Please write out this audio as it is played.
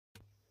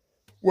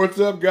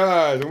What's up,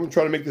 guys? I'm going to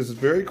try to make this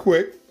very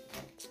quick,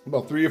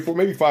 about 3 or 4,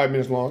 maybe 5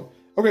 minutes long.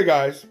 Okay,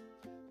 guys,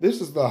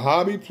 this is the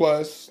Hobby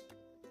Plus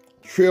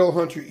Trail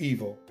Hunter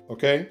Evo,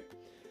 okay?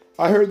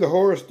 I heard the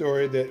horror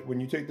story that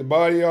when you take the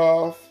body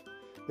off,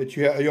 that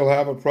you'll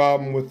have a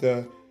problem with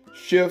the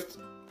shift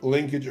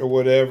linkage or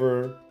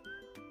whatever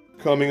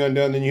coming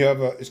undone. Then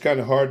it's kind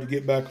of hard to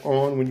get back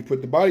on when you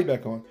put the body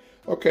back on.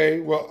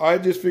 Okay, well, I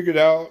just figured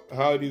out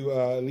how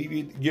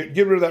to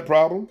get rid of that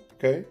problem,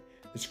 okay?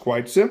 It's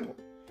quite simple.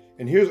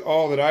 And here's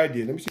all that I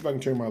did. Let me see if I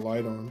can turn my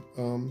light on.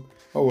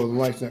 Oh, well, the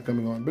light's not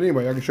coming on. But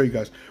anyway, I can show you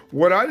guys.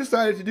 What I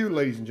decided to do,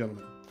 ladies and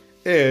gentlemen,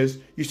 is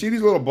you see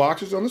these little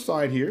boxes on the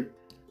side here,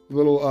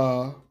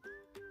 little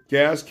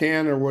gas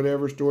can or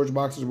whatever, storage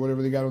boxes,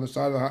 whatever they got on the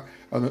side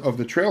of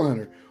the Trail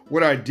Hunter.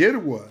 What I did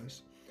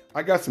was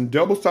I got some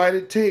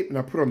double-sided tape and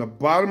I put it on the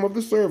bottom of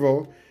the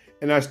servo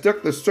and I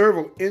stuck the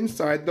servo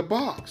inside the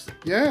box.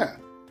 Yeah,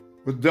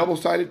 with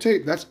double-sided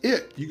tape. That's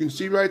it. You can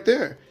see right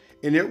there.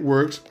 And it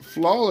works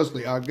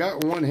flawlessly. I've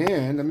got one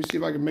hand. Let me see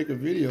if I can make a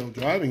video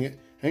driving it.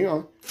 Hang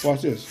on.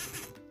 Watch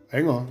this.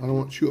 Hang on. I don't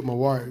want to chew up my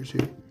wires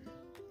here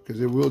because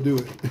it will do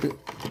it.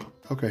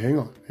 Okay, hang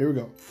on. Here we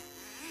go.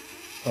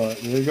 All right,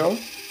 there you go.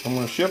 I'm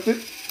going to shift it.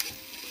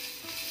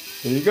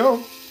 There you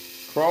go.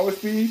 Crawler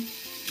speed,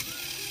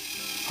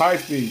 high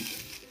speed.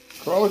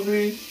 Crawler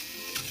speed,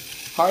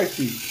 high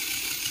speed.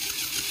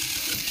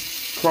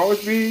 Crawler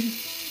speed,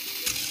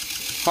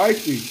 high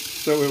speed.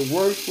 So it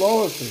works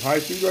flawlessly. High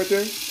speed right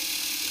there.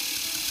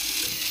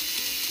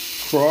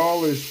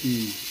 Crawler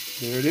speed.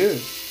 There it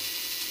is.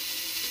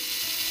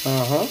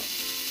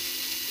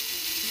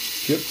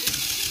 Yep.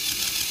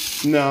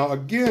 Now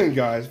again,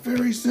 guys,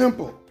 very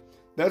simple.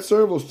 That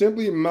servo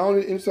simply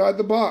mounted inside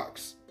the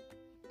box.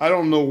 I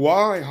don't know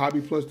why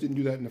Hobby Plus didn't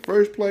do that in the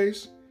first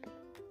place.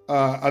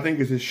 I think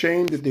it's a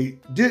shame that they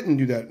didn't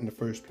do that in the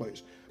first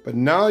place. But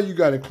now you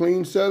got a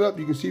clean setup.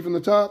 You can see from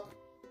the top,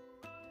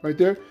 right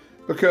there.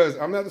 Because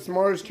I'm not the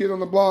smartest kid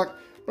on the block,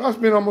 but I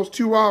spent almost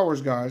 2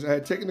 hours, guys. I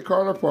had taken the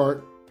car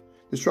apart.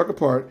 This truck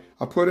apart.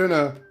 I put in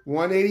a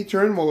 180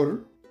 turn motor.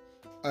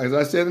 As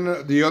I said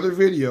in the other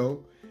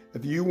video,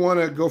 if you want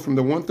to go from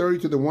the 130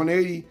 to the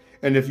 180,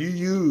 and if you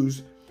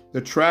use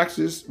the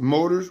Traxxas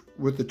motors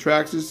with the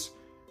Traxxas,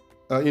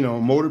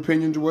 motor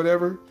pinions or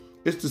whatever,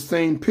 it's the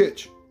same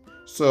pitch.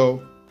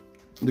 So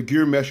the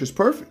gear mesh is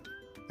perfect.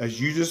 As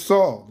you just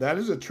saw, that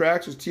is a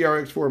Traxxas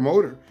TRX4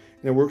 motor,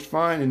 and it works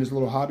fine in this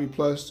little Hobby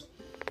Plus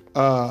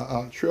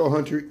Trail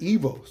Hunter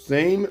Evo.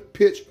 Same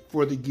pitch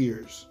for the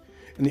gears.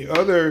 And the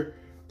other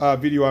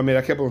video I made,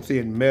 I kept on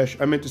saying mesh.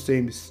 I meant to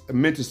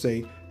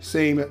say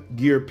same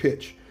gear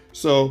pitch.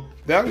 So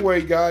that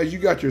way, guys, you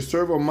got your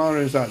servo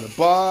mounted inside the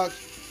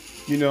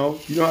box. You don't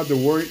have to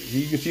worry.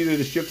 You can see that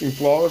it's shifting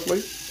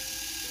flawlessly.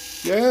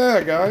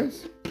 Yeah,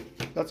 guys,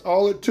 that's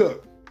all it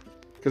took.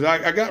 Because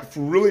I got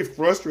really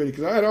frustrated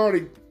because I had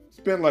already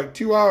spent like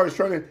 2 hours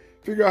trying to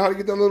figure out how to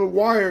get that little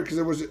wire because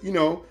it was,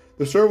 the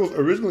servo was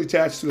originally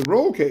attached to the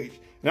roll cage.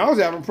 And I was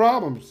having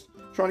problems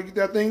trying to get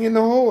that thing in the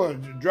hole,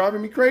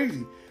 driving me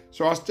crazy.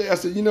 So I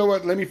said, you know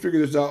what, let me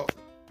figure this out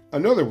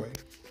another way.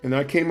 And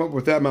I came up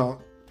with that mount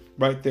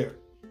right there.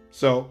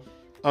 So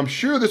I'm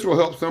sure this will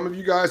help some of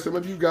you guys. Some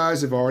of you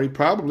guys have already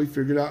probably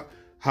figured out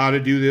how to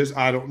do this.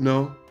 I don't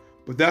know.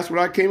 But that's what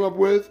I came up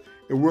with.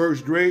 It works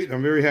great.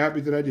 I'm very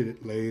happy that I did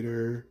it.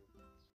 Later.